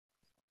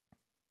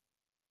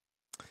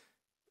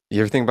You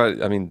ever think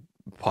about, I mean,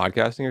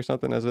 podcasting or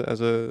something as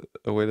a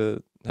way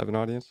to have an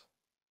audience?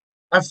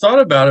 I've thought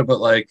about it, but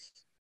like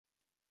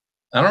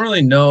I don't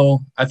really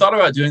know. I thought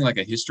about doing like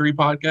a history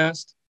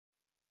podcast,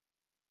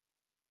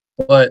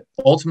 but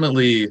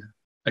ultimately,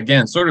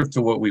 again, sort of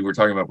to what we were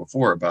talking about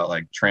before about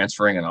like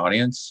transferring an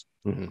audience.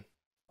 Hmm.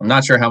 I'm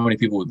not sure how many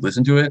people would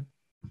listen to it.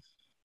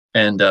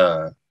 And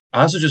I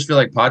also just feel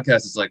like podcast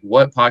is like,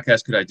 what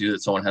podcast could I do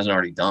that someone hasn't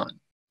already done?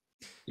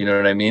 You know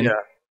what I mean? Yeah.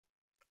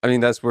 I mean,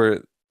 that's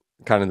where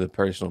kind of the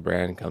personal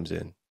brand comes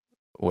in,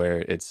 where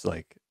it's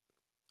like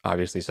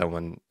obviously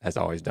someone has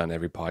always done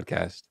every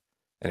podcast,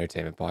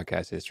 entertainment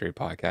podcast, history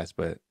podcast,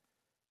 but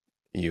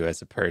you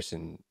as a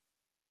person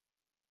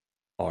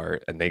are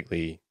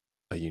innately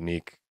a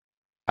unique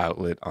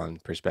outlet on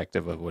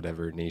perspective of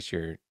whatever niche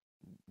you're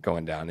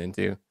going down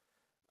into.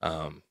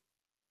 Um,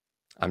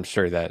 I'm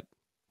sure that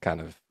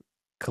kind of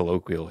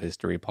colloquial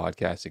history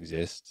podcast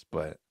exists,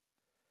 but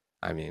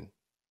I mean,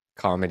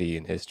 comedy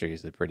and history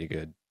is a pretty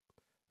good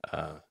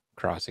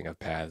crossing of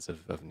paths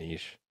of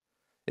niche.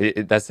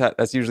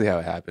 That's usually how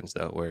it happens,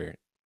 though, where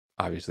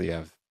obviously you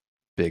have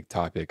big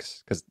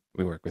topics because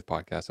we work with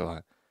podcasts a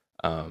lot.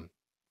 Um,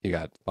 you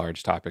got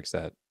large topics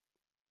that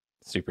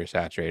super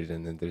saturated,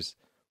 and then there's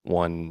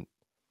one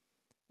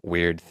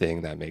weird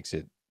thing that makes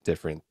it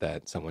different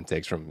that someone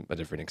takes from a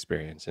different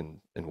experience in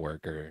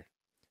work or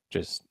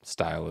just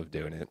style of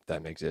doing it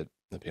that makes it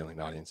appealing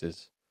to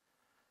audiences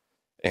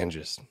and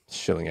just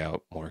shilling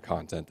out more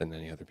content than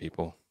any other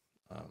people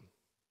um,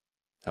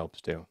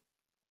 helps too.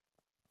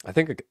 I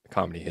think a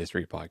comedy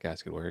history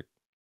podcast could work.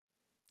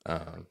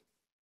 Um,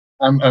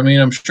 I mean,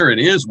 I'm sure it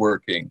is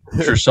working.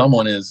 I'm sure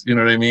someone is. You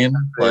know what I mean?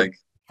 Like,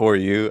 for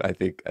you, I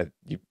think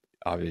you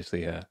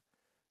obviously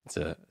it's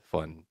a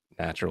fun,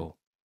 natural,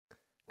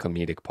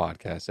 comedic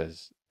podcast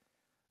as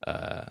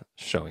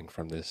showing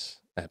from this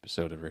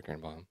episode of Rick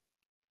and Bomb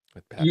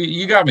with Pat.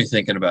 you got me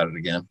thinking about it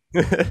again.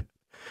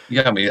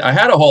 You got me. I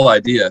had a whole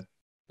idea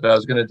that I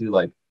was gonna do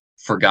like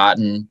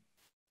forgotten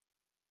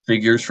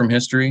figures from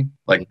history,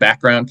 like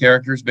background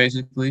characters,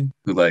 basically,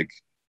 who like,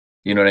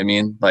 you know what I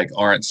mean? Like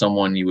aren't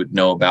someone you would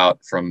know about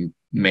from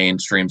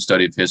mainstream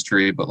study of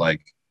history, but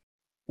like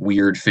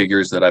weird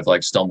figures that I've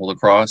like stumbled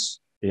across.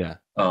 Yeah,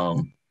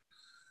 Um,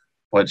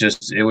 but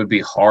just it would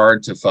be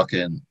hard to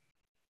fucking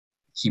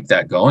keep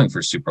that going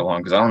for super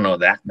long because I don't know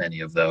that many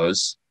of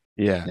those,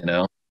 yeah. you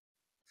know.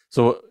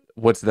 So,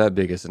 what's that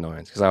biggest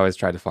annoyance? Because I always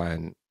try to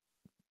find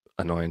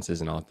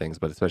annoyances in all things,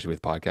 but especially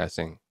with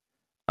podcasting,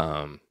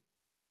 um,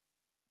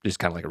 just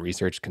kind of like a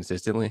research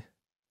consistently.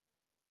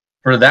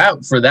 For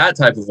that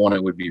type of one,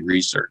 it would be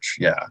research,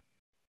 yeah.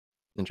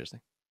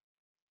 Interesting.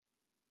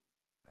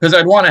 Because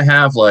I'd want to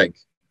have like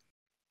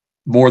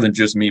more than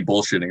just me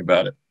bullshitting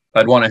about it.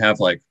 I'd want to have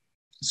like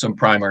some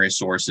primary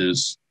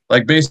sources.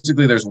 Like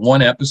basically, there's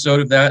one episode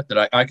of that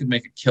I could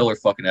make a killer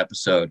fucking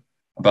episode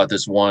about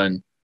this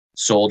one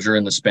soldier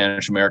in the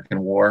Spanish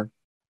American War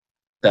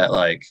that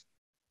like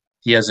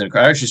he has an.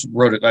 I actually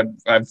wrote it.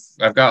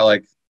 I've got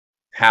like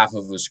half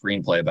of a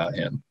screenplay about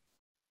him,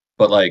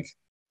 but like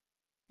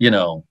you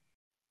know,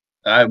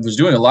 I was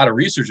doing a lot of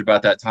research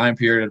about that time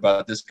period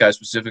about this guy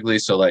specifically.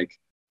 So like,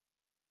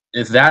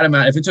 if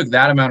it took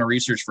that amount of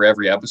research for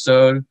every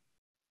episode,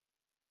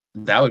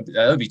 that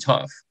would be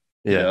tough,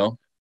 you Yeah, know.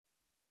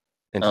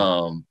 interesting.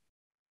 Um,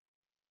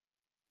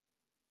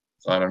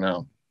 so I don't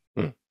know.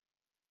 Hmm.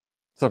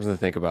 Something to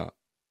think about.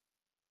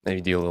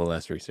 Maybe do a little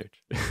less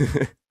research.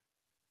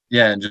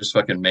 Yeah, and just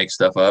fucking make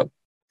stuff up,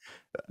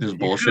 just You could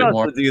bullshit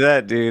more. also do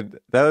that, dude.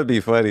 That would be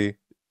funny.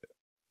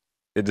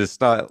 It's just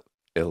not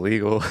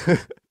illegal.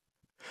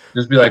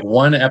 Just be like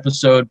one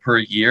episode per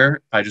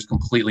year. I just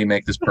completely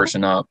make this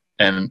person up,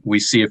 and we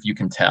see if you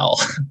can tell.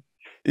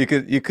 You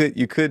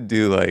could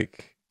do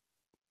like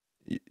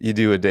you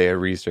do a day of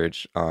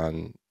research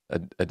on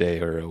a day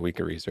or a week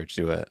of research,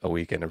 do a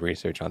weekend of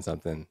research on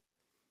something.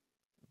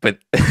 But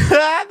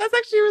that's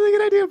actually a really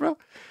good idea, bro.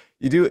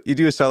 You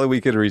do a solid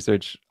weekend of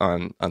research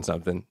on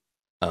something,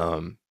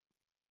 um,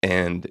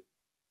 and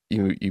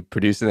you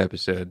produce an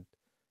episode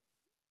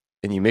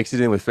and you mix it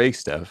in with fake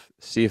stuff.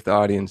 See if the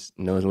audience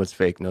knows what's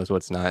fake, knows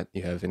what's not.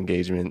 You have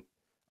engagement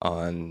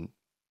on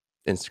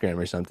Instagram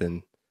or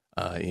something,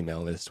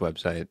 email list,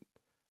 website.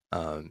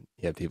 You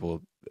have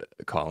people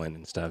call in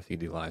and stuff. You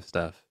do live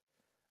stuff.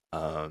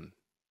 Um,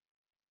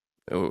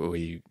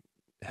 we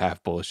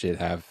half bullshit,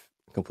 half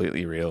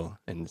completely real,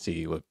 and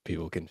see what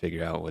people can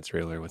figure out what's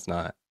real or what's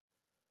not.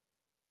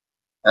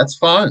 That's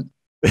fun.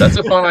 That's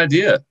a fun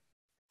idea.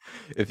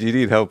 If you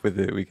need help with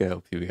it, we can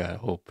help you. We got a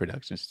whole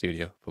production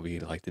studio, but we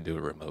like to do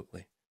it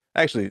remotely.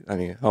 Actually, I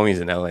mean, homie's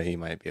in LA, he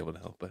might be able to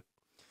help, but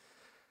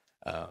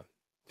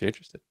if you're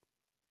interested,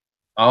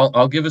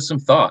 I'll give it some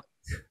thought.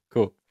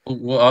 cool,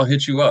 Well, I'll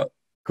hit you up.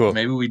 cool,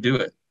 Maybe we do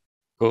it.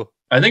 cool.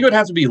 I think it would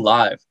have to be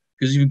live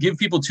because if you give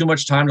people too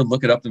much time to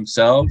look it up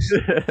themselves,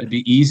 it'd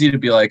be easy to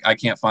be like, I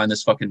can't find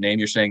this fucking name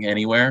you're saying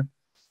anywhere.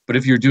 But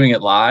if you're doing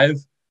it live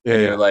Yeah,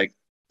 and yeah, you're like,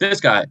 this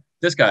guy,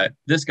 this guy,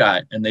 this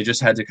guy, and they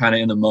just had to kind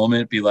of in the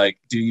moment be like,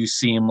 do you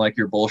seem like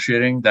you're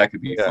bullshitting? That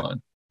could be yeah.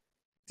 fun.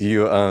 Do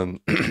you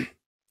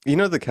You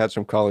know the cats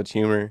from College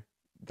Humor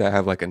that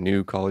have like a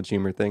new College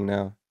Humor thing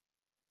now?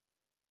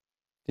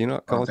 Do you know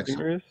what I don't College think so.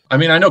 Humor is? I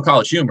mean, I know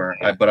College Humor,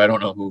 Yeah. but I don't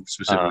know who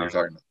specifically you're Um,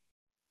 talking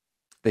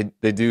about.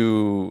 they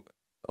do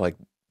like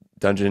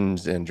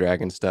Dungeons and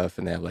Dragons stuff,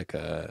 and they have like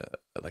a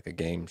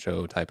game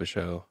show type of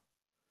show.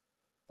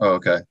 Oh,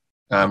 okay.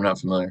 Uh, I'm not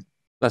familiar.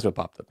 that's what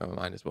popped up in my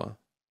mind as well.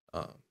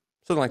 Um,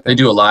 Something like They that.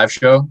 do a live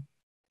show.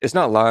 It's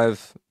not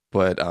live,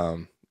 but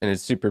and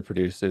it's super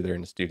produced. So they're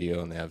in the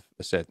studio and they have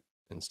a set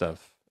and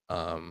stuff.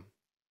 But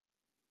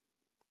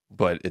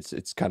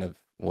it's kind of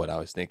what I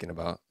was thinking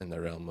about in the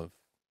realm of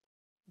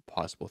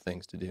possible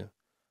things to do.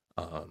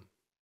 Um,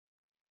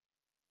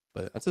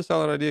 but that's a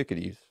solid idea.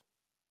 Could use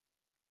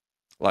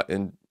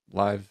and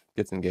live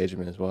gets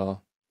engagement as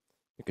well.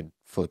 You could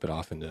flip it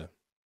off into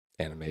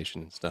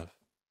animation and stuff.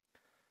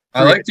 I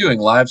Forget. like doing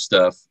live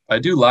stuff. I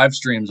do live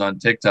streams on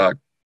TikTok.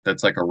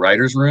 That's like a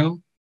writer's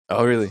room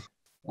Oh, really?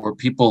 where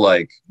people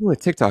like, With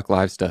TikTok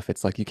live stuff,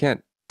 it's like you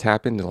can't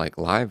tap into like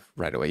live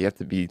right away. You have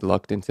to be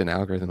lucked into an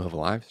algorithm of a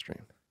live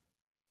stream.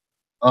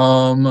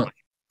 um,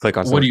 Click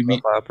on what do someone's you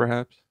mean? profile,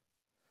 perhaps.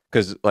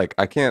 Because like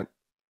I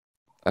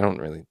don't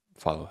really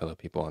follow hello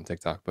people on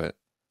TikTok, but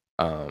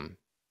um,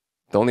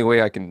 the only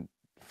way I can,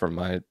 from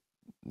my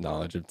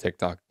knowledge of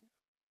TikTok,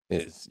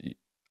 is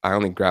I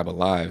only grab a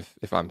live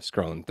if I'm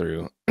scrolling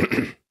through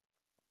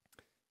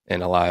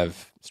and a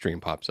live stream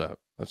pops up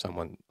of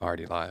someone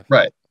already live,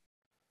 Right.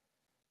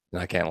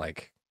 and I can't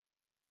like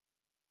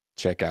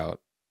check out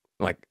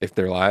like if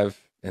they're live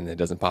and it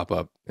doesn't pop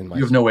up in my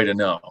You have no way to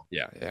know.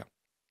 yeah, yeah.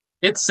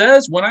 It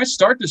says when I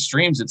start the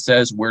streams, it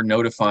says we're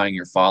notifying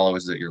your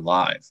followers that you're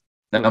live.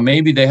 Hmm. Now,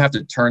 maybe they have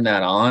to turn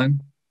that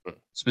on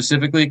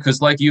specifically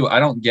because, like you, I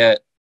don't get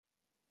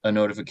a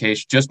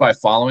notification just by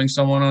following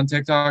someone on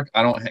TikTok.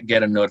 I don't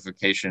get a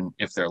notification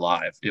if they're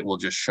live. It will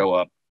just show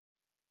up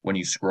when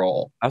you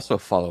scroll. I also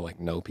follow like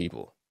no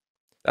people.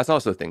 That's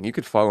also the thing. You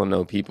could follow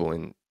no people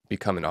and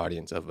become an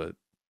audience of a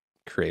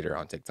creator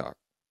on TikTok.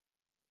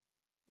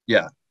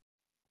 Yeah.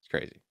 It's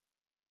crazy.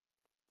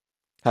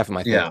 Half of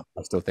my thing, Yeah.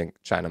 I still think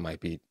China might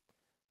be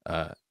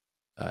uh,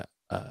 uh,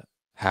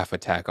 half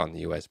attack on the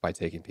U.S. by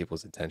taking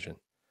people's attention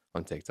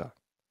on TikTok.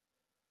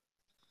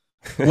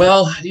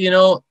 Well,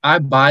 I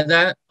buy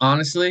that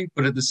honestly,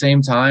 but at the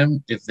same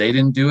time, if they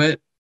didn't do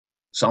it,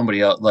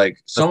 somebody else, like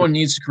That's someone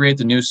needs to create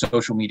the new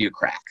social media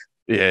crack,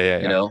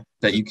 yeah.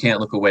 that you can't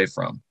look away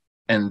from.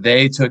 And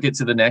they took it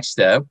to the next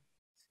step.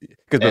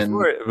 Because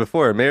And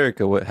before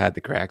America had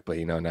the crack, but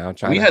now we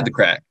China had has the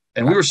crack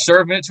and we were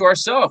serving it to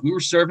ourselves. We were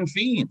serving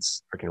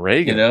fiends, freaking you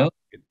Reagan. know,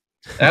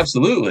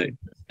 absolutely.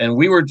 And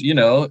we were,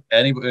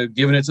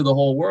 giving it to the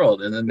whole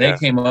world. And then Yeah, they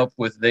came up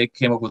with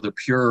a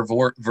pure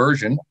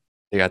version,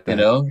 they got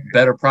that.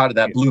 better product,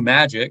 that blue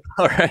magic.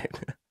 All right.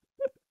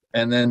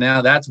 And then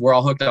now we're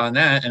all hooked on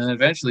that. And then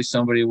eventually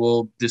somebody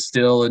will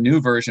distill a new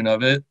version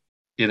of it,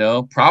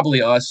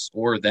 probably us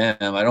or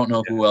them. I don't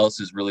know who else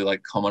is really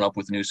like coming up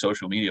with new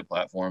social media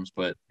platforms,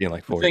 but Being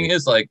like the 40. thing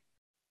is, like,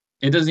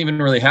 it doesn't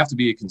even really have to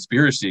be a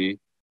conspiracy.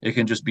 It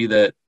can just be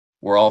that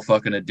we're all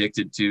fucking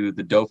addicted to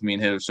the dopamine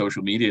hit of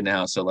social media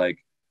now. So like,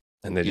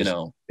 And they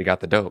got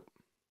the dope.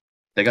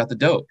 they got the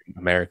dope.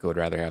 America would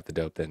rather have the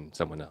dope than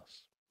someone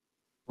else.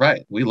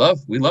 Right. We love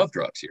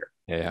drugs here.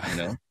 Yeah. You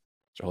know,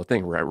 It's the whole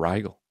thing,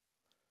 Rigel.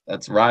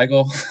 that's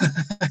Rigel.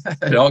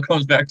 It all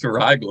comes back to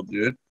Rigel,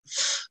 dude.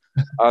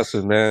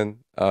 Awesome, man.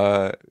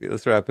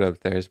 Let's wrap it up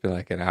there. It's been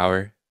like an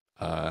hour.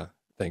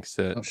 Thanks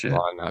to Oh shit.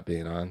 Vaughn not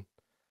being on.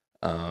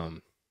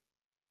 Um,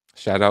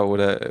 Shout out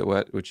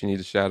what you need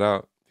to shout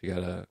out. If you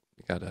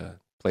got a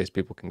place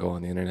people can go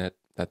on the internet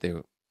that they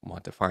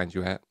want to find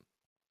you at.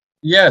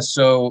 Yeah,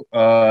 so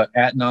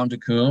at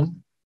Nomdecoom,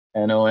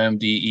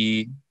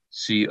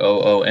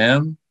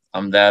 NOMDECOOM.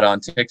 I'm that on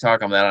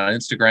TikTok. I'm that on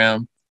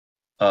Instagram.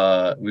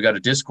 We got a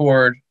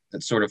Discord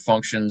that sort of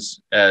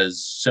functions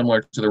as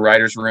similar to the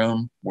writer's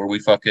room where we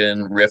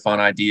fucking riff on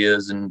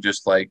ideas and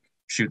just like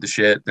shoot the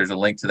shit. There's a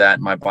link to that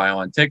in my bio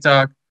on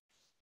TikTok.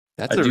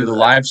 That's I a do really the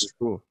live.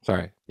 cool.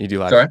 Sorry, you do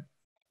live. Sorry.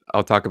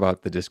 I'll talk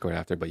about the Discord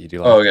after, but you do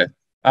live. Oh, okay.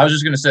 I was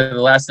just gonna say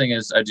the last thing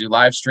is I do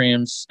live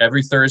streams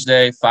every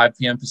Thursday, 5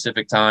 p.m.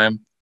 Pacific time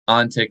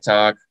on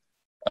TikTok,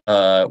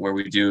 where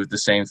we do the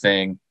same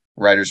thing,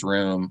 writer's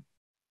room.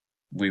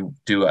 We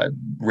do a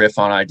riff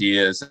on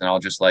ideas, and I'll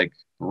just like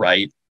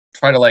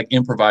try to like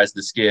improvise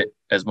the skit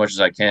as much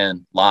as I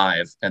can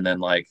live, and then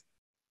like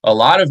a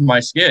lot of my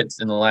skits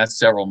in the last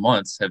several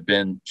months have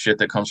been shit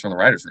that comes from the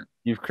writer's room.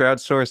 You've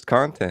crowdsourced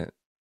content.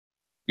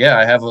 Yeah,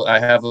 I have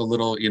a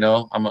little,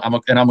 I'm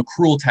a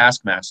cruel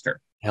taskmaster.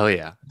 Hell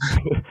yeah.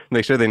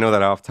 Make sure they know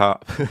that off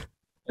top.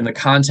 In the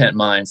content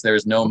mines, there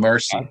is no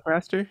mercy.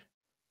 Taskmaster?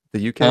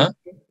 The UK Huh?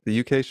 the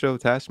UK show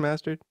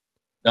Taskmaster?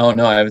 Oh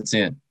no, I haven't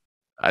seen it.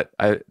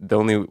 I the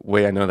only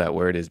way I know that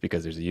word is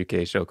because there's a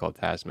UK show called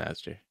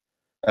Taskmaster.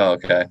 Oh,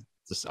 okay.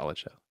 It's a solid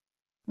show.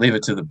 Leave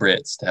it to the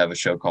Brits to have a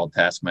show called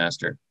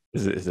Taskmaster.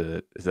 Is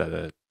that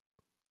a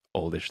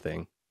oldish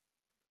thing?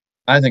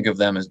 I think of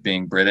them as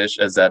being British,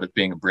 as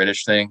being a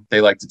British thing.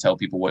 They like to tell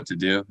people what to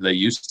do. They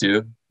used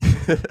to.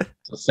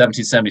 So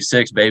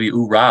 1776, baby,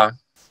 ooh rah.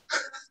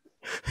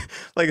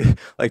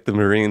 like the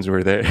Marines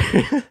were there.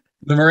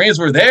 The Marines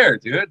were there,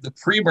 dude. The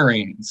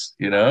pre-Marines,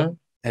 you know?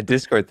 That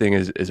Discord thing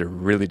is a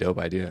really dope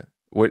idea.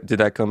 What did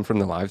that come from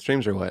the live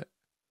streams or what?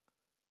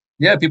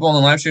 Yeah, people on the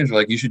live streams were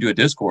like, you should do a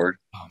Discord.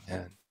 Oh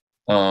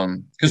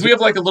man. Because we have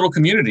like a little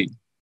community,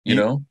 you You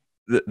know?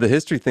 the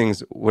history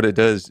things, what it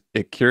does,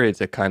 it curates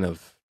a kind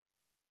of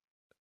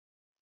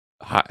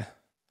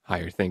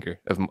higher thinker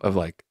of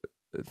like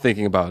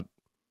thinking about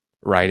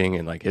writing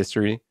and like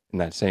history in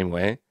that same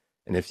way.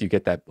 And if you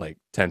get that like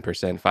 10%,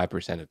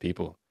 5% of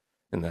people,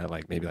 and that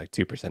like maybe like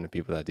 2% of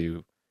people that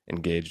do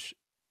engage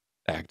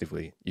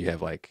actively, you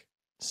have like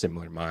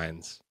similar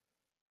minds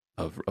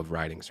of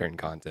writing certain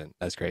content.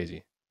 That's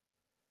crazy.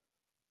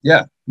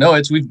 Yeah. No,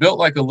 it's we've built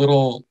like a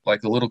little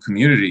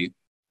community,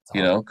 It's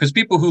you awesome. know, because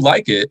people who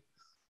like it,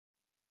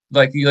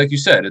 like you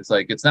said, it's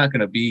like it's not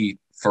gonna be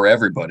for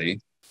everybody.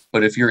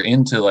 But if you're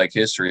into like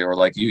history or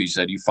like you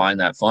said you find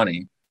that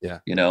funny, Yeah.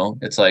 you know,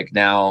 it's like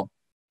now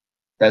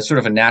that's sort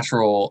of a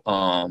natural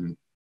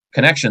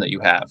connection that you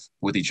have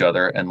with each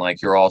other and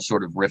like you're all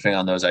sort of riffing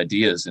on those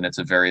ideas and it's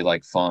a very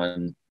like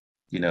fun,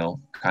 you know,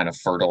 kind of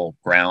fertile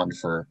ground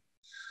for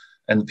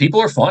and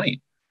people are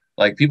funny.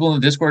 Like people in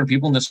the Discord and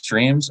people in the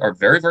streams are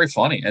very, very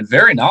funny and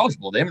very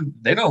knowledgeable.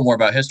 They know more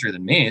about history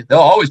than me. They'll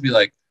always be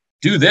like,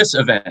 do this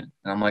event. And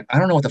I'm like, I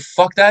don't know what the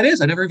fuck that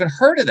is. I never even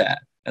heard of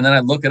that. And then I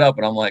look it up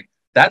and I'm like,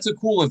 that's a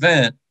cool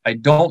event. I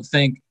don't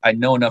think I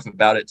know enough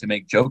about it to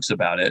make jokes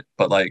about it,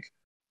 but like,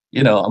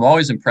 you know, I'm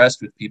always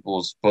impressed with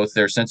people's both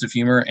their sense of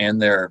humor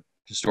and their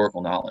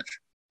historical knowledge.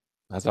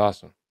 That's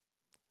awesome.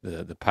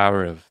 The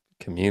power of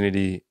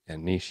community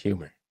and niche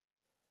humor.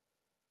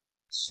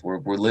 So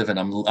we're living.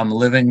 I'm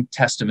living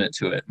testament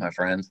to it, my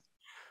friend.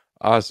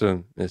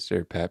 Awesome,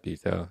 Mr. Pat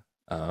Buetow.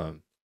 I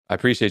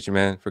appreciate you,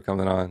 man, for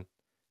coming on,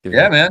 giving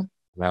Yeah, me man.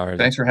 an hour.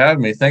 Thanks for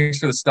having me. Thanks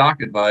for the stock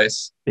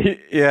advice.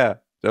 Yeah,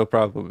 no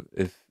problem.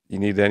 If you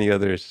need any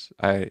others,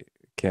 I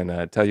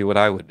can tell you what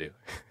I would do.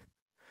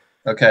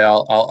 Okay,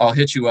 I'll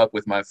hit you up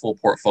with my full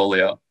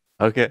portfolio.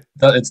 Okay.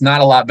 It's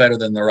not a lot better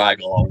than the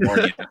Rigel, I'll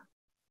warn you.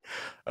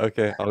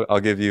 Okay.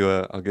 I'll give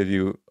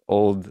you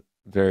old,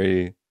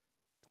 very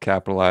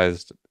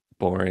capitalized,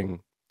 boring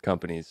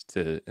companies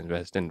to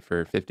invest in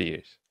for 50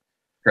 years.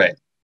 Great.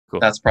 Cool.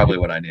 That's probably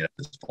what I need at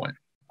this point.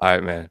 All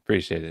right, man.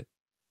 Appreciate it.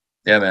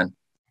 Yeah, man.